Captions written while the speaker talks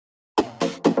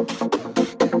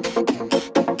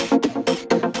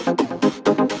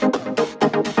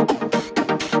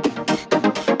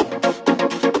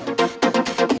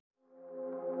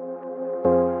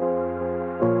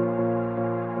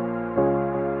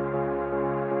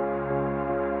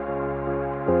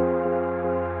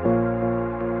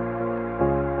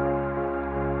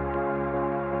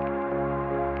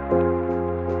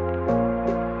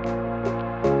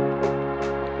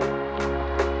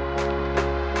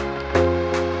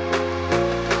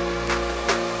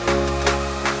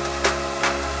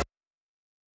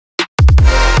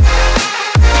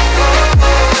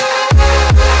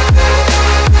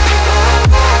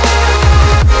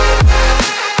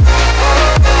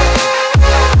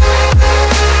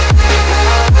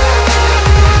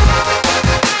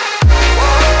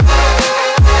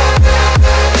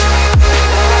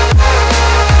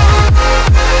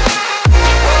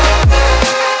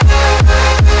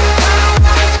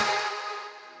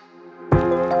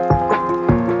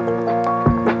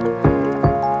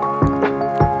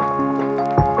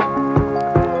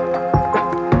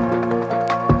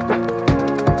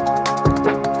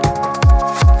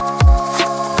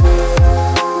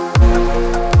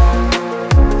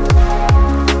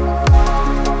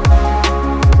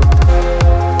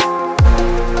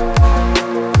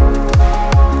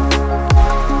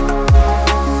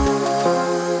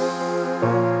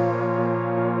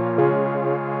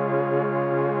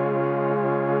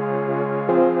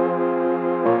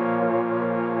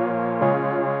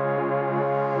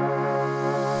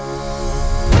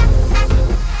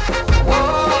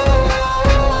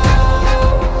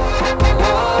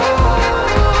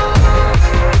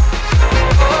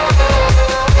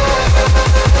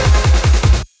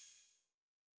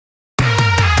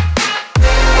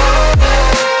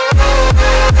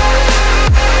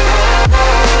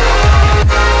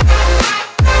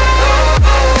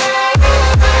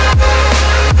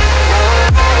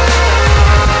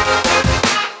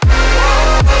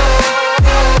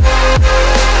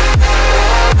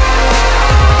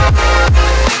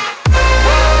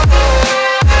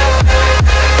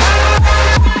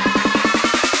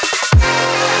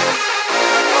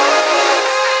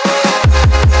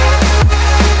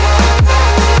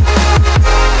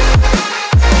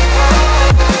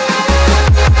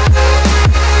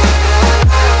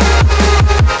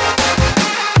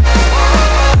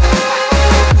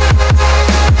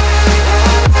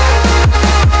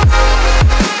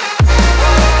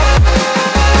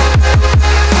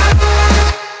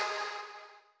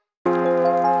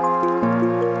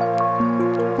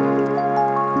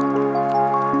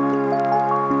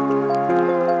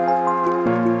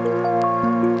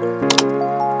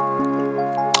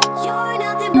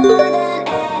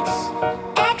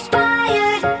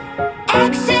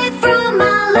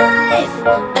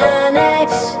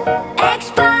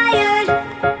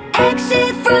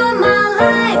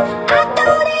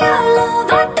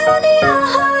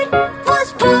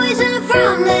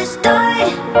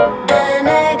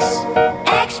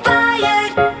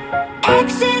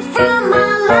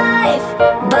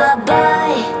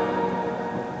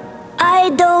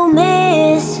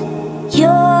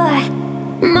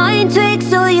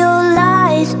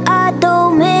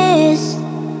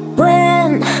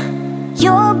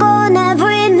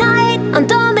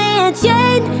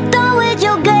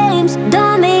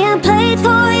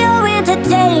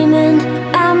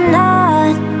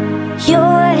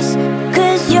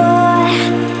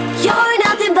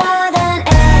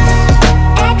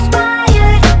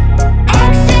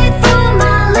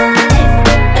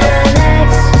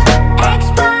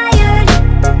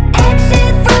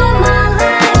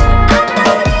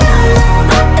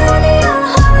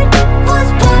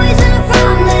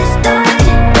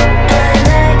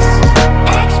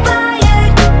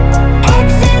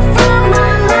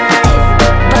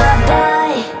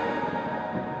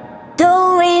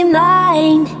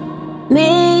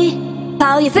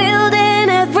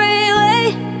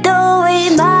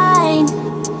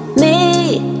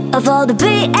Of all the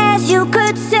BS you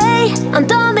could say, I'm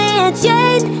dummy and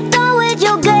chained, done with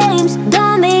your games,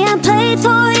 dummy and played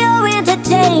for your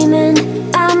entertainment.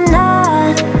 I'm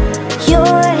not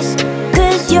yours,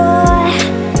 'cause you're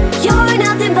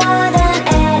nothing but an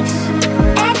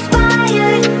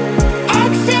expired,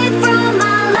 exit from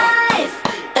my life.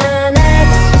 An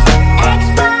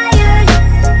expired,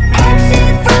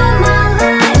 exit from my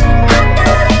life. I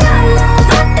thought your love,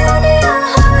 I thought your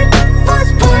heart was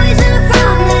poison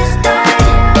from the start.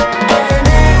 An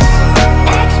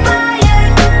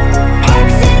expired,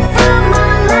 exit from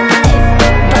my life.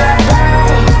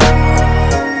 Bye-bye.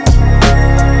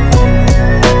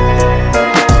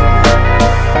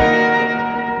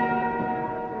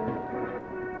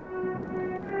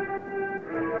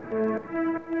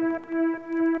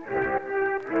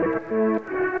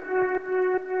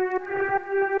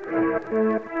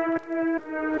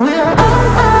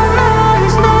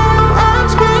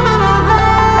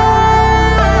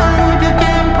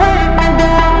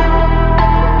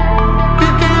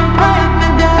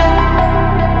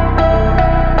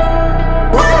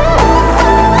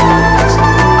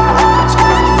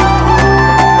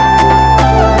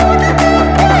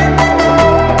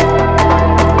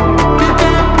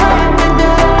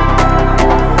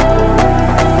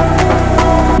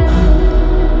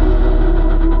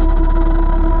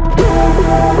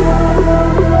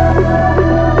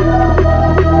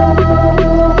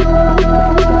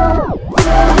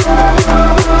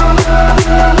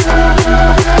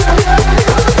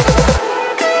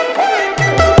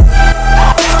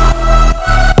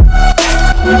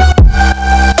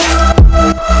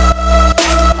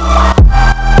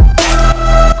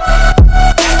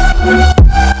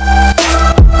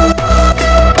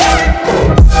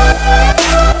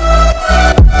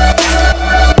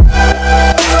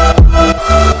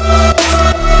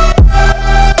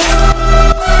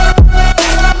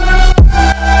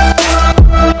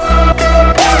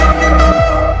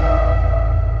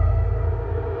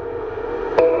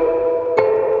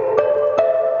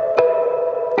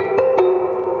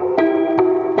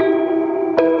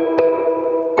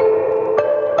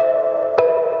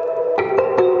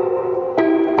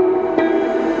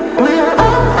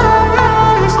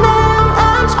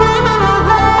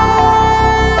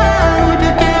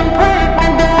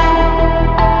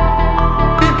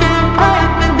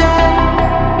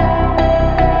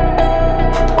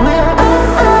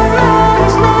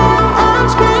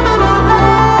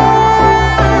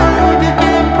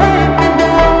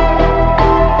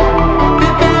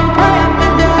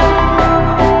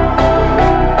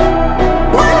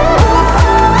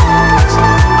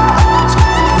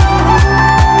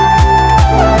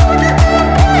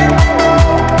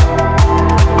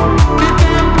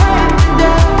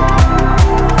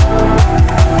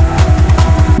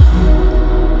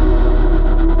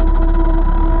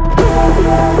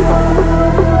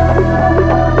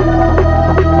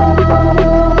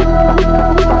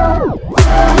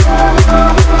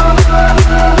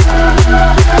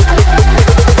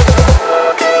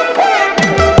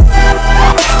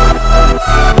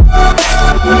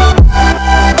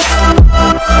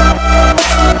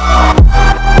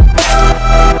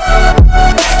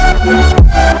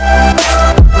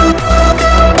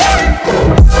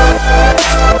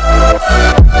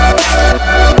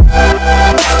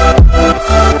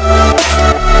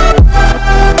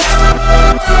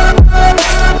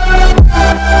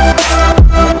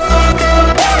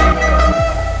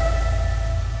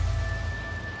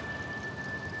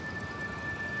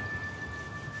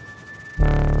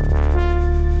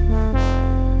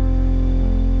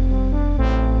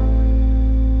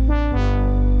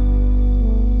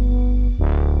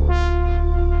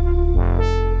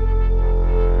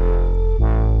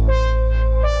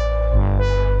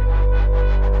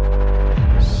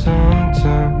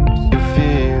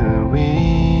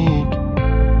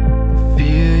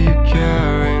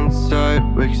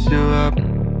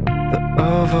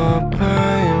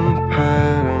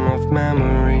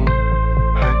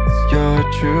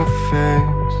 true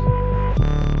face.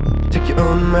 Take your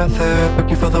own method,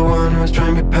 looking for the one who's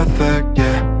trying to be perfect,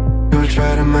 yeah. You'll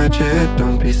try to match it,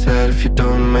 don't be sad if you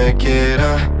don't make it,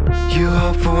 You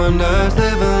hope for wonders,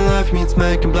 living life means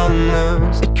making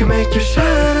blunders. It can make you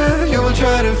shatter, you will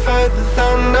try to fight the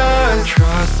thunders.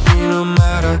 Trust me no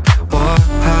matter what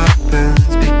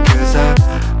happens, because I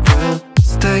will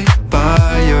stay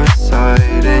by your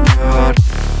side in your heart.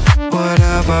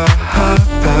 Whatever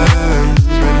happens,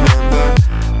 remember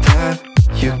that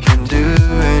you can do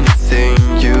anything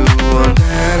you want.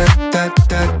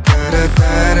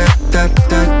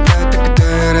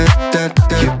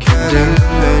 You can do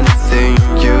anything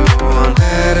you want.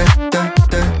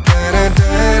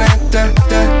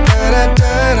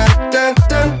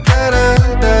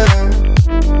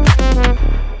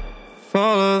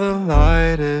 Follow the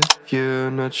light if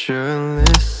you're not sure.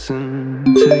 Listen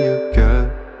to your gut.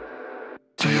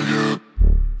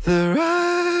 The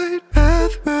right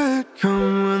path will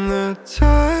come when the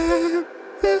time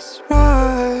is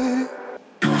right.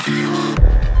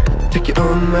 Take your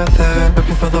own method,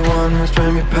 looking for the one who's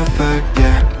trying to be perfect,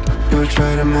 yeah. You'll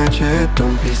try to match it,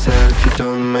 don't be sad if you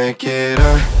don't make it,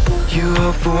 You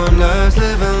hope for wonders,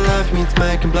 living life means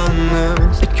making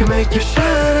blunders. It can make you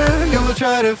shatter, you will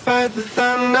try to fight the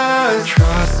thunders.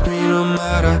 Trust me no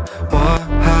matter what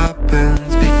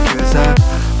happens, because I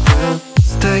will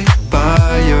stay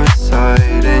by your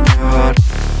side in your heart.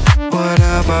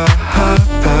 Whatever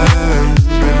happens,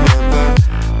 remember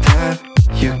that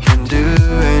you can do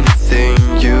anything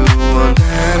you want.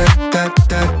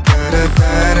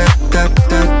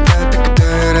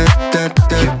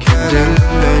 You can do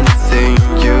anything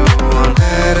you want.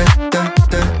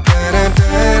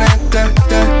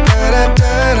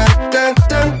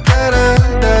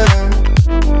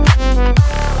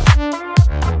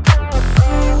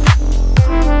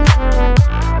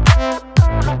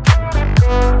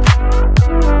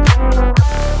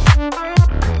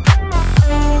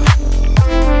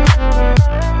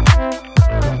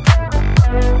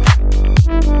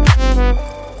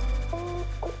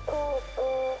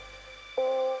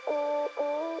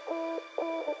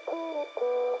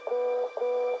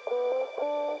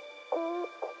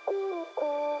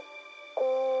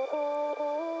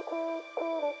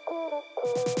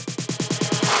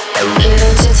 Give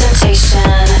into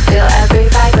temptation, feel every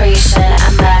vibration.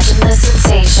 Imagine the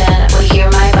sensation, will hear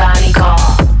my body call.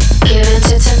 Give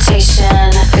into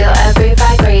temptation, feel every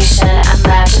vibration.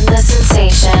 Imagine the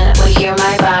sensation, will hear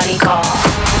my body call.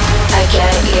 I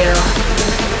get you,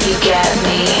 you get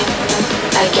me.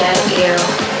 I get you,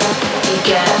 you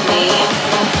get me.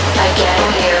 I get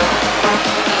you,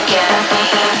 you get me. I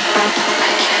get you.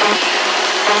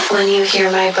 When you hear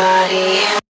my body.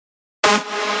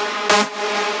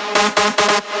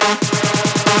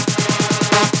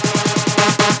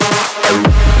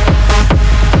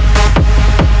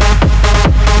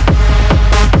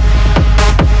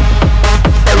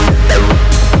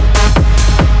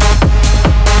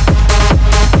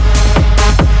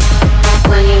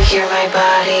 Hear my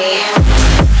body.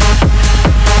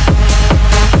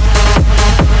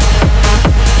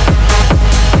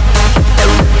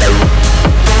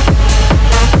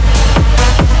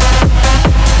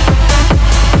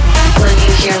 When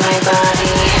you hear my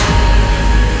body.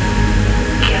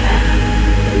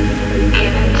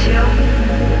 Give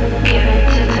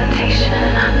into temptation.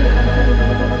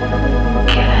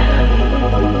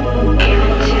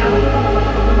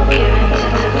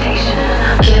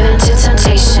 Give into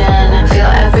temptation,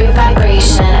 feel every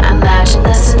vibration. Imagine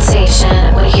the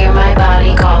sensation, will hear my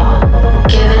body call.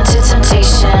 Give into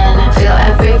temptation, feel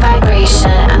every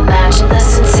vibration. Imagine the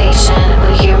sensation,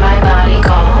 will hear my body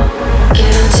call.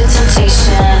 Give into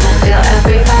temptation, feel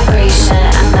every vibration.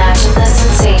 Imagine the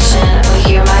sensation, will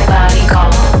hear my body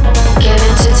call. Give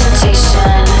into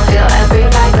temptation, feel every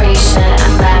vibration.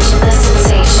 Imagine the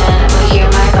sensation, will hear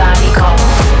my body call.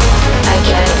 I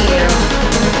get you,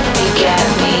 you get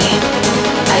me.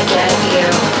 I get you,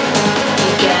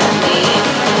 you get me.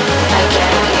 I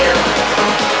get you,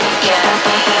 you get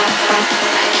me.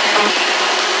 I get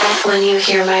you. When you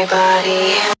hear my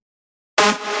body.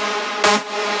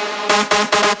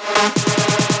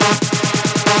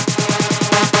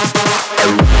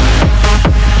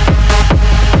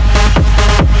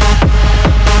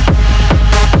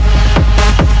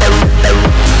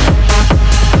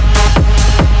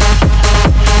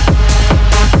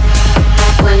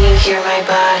 Hear my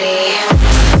body.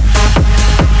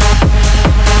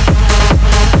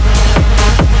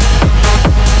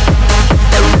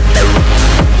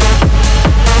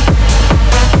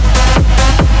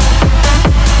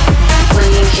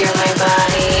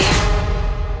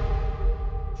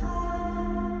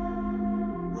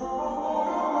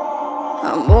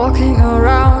 I'm walking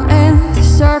around in the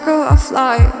circle of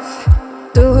life,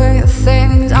 doing the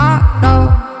things I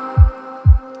know,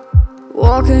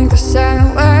 walking the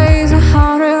same ways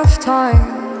 100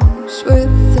 times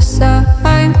with the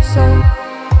same soul.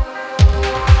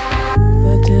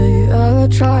 But do you ever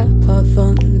try to path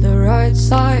on the right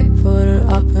side, put it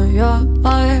up in your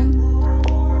mind?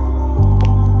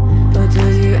 But do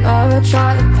you ever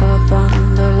try to path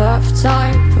on the left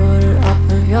side, put it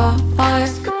up in your mind?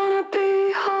 It's gonna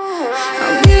be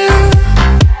alright.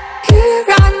 You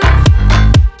run,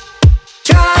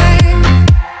 try,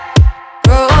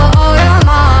 roll your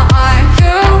mind.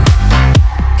 You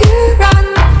run,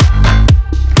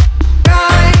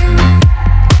 try,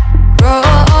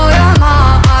 roll your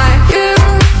mind. You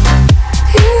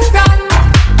run,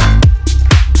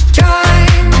 try,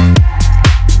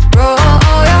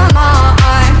 roll your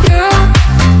mind. You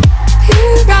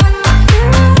run,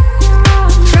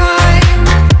 try,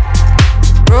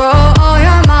 roll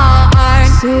your mind.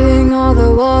 Seeing all the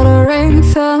watering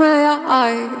fill your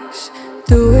eyes,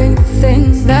 doing the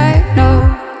things they know,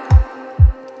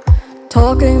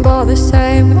 talking about the same